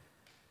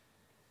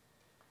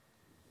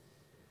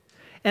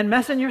 and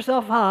messing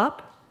yourself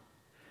up,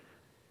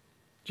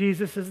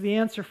 Jesus is the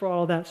answer for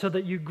all that, so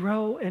that you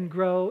grow and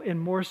grow in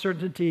more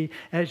certainty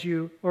as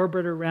you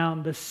orbit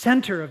around the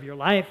center of your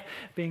life,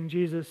 being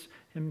Jesus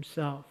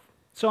himself.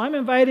 So I'm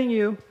inviting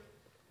you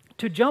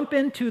to jump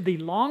into the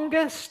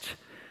longest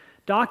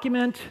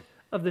document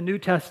of the New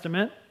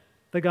Testament,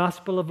 the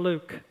Gospel of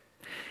Luke.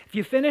 If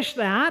you finish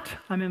that,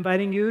 I'm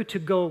inviting you to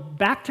go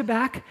back to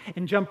back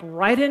and jump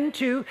right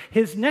into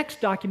his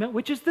next document,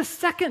 which is the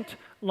second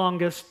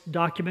longest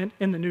document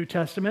in the New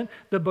Testament,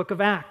 the book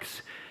of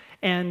Acts.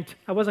 And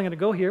I wasn't going to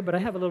go here, but I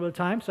have a little bit of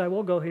time, so I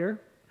will go here.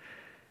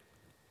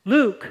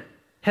 Luke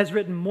has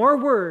written more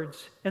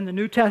words in the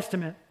New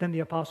Testament than the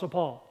Apostle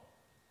Paul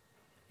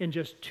in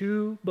just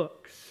 2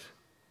 books.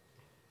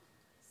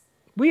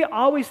 We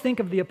always think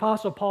of the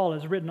Apostle Paul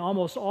as written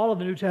almost all of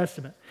the New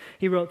Testament.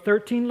 He wrote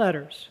 13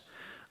 letters.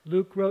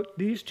 Luke wrote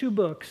these 2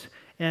 books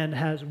and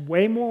has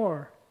way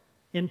more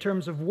in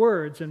terms of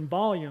words and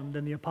volume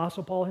than the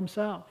Apostle Paul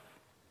himself.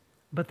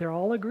 But they're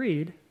all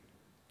agreed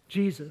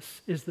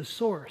Jesus is the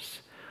source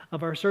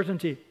of our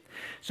certainty.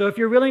 So if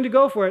you're willing to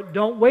go for it,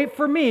 don't wait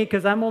for me,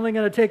 because I'm only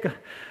going to take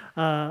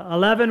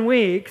 11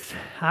 weeks.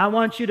 I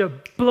want you to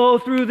blow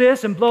through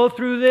this and blow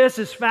through this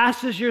as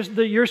fast as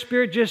your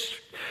spirit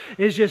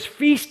is just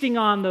feasting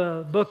on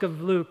the book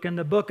of Luke and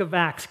the book of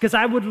Acts, because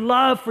I would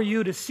love for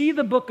you to see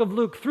the book of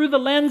Luke through the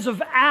lens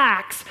of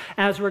Acts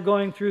as we're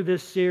going through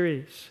this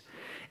series.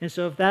 And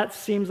so if that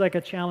seems like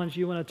a challenge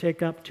you want to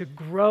take up to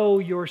grow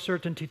your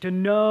certainty, to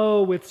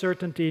know with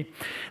certainty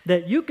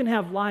that you can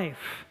have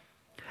life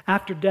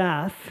after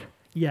death,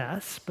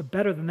 yes, but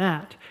better than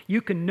that,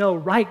 you can know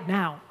right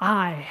now,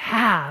 I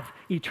have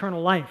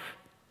eternal life.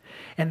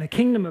 And the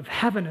kingdom of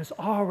heaven is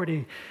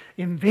already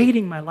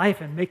invading my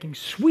life and making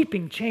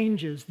sweeping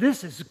changes.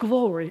 This is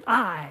glory.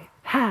 I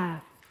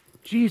have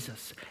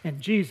Jesus, and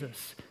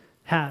Jesus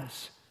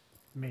has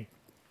me.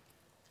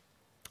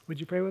 Would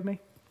you pray with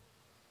me?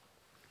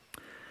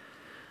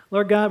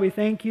 Lord God, we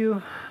thank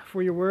you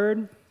for your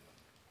word.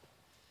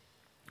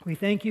 We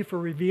thank you for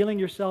revealing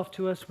yourself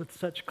to us with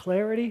such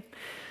clarity,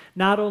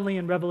 not only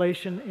in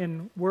revelation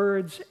in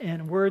words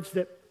and words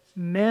that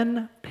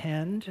men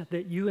penned,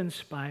 that you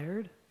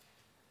inspired,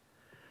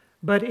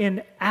 but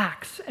in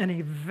acts and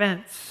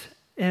events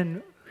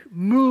and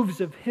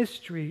moves of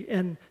history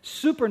and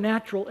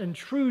supernatural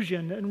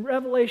intrusion and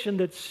revelation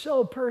that's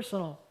so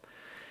personal.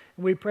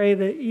 And we pray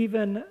that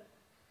even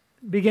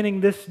beginning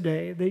this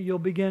day, that you'll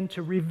begin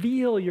to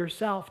reveal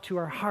yourself to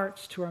our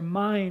hearts, to our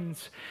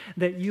minds,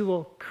 that you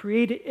will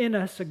create in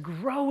us a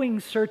growing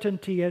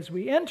certainty as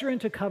we enter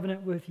into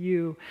covenant with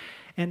you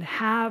and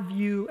have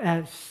you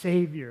as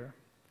Savior,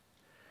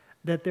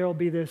 that there will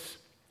be this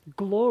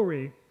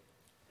glory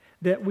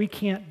that we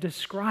can't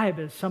describe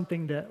as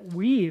something that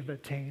we've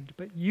attained,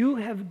 but you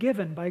have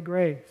given by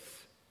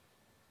grace.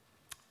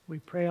 We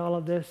pray all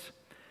of this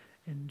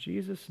in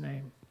Jesus'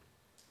 name.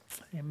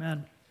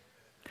 Amen.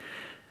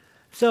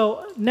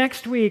 So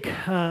next week,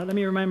 let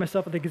me remind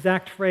myself of the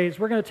exact phrase.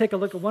 We're going to take a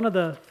look at one of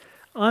the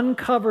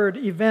uncovered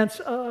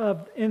events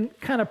in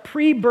kind of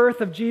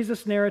pre-birth of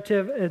Jesus'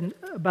 narrative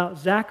about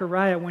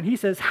Zechariah when he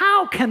says,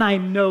 "How can I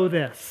know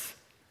this?"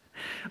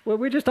 Well,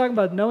 we're just talking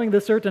about knowing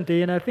the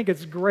certainty, and I think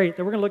it's great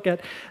that we're going to look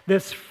at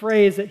this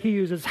phrase that he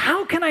uses,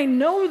 "How can I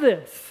know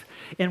this?"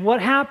 And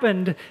what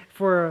happened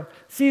for a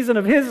season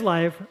of his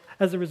life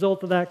as a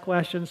result of that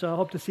question. So I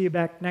hope to see you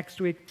back next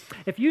week.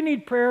 If you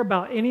need prayer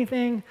about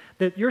anything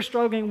that you're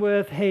struggling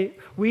with, hey,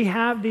 we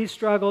have these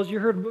struggles. You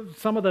heard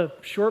some of the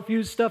short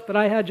fuse stuff that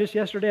I had just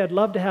yesterday. I'd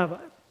love to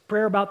have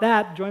prayer about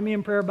that. Join me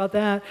in prayer about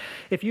that.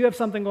 If you have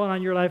something going on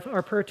in your life,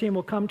 our prayer team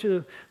will come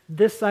to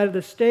this side of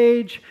the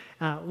stage.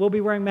 We'll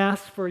be wearing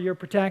masks for your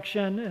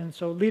protection. And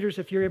so leaders,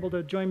 if you're able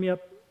to join me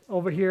up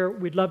over here,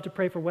 we'd love to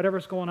pray for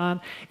whatever's going on.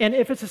 And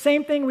if it's the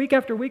same thing week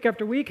after week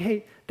after week,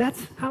 hey,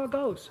 that's how it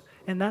goes.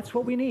 And that's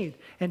what we need.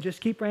 And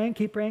just keep praying,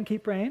 keep praying,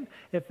 keep praying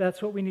if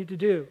that's what we need to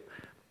do.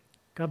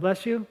 God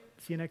bless you.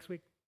 See you next week.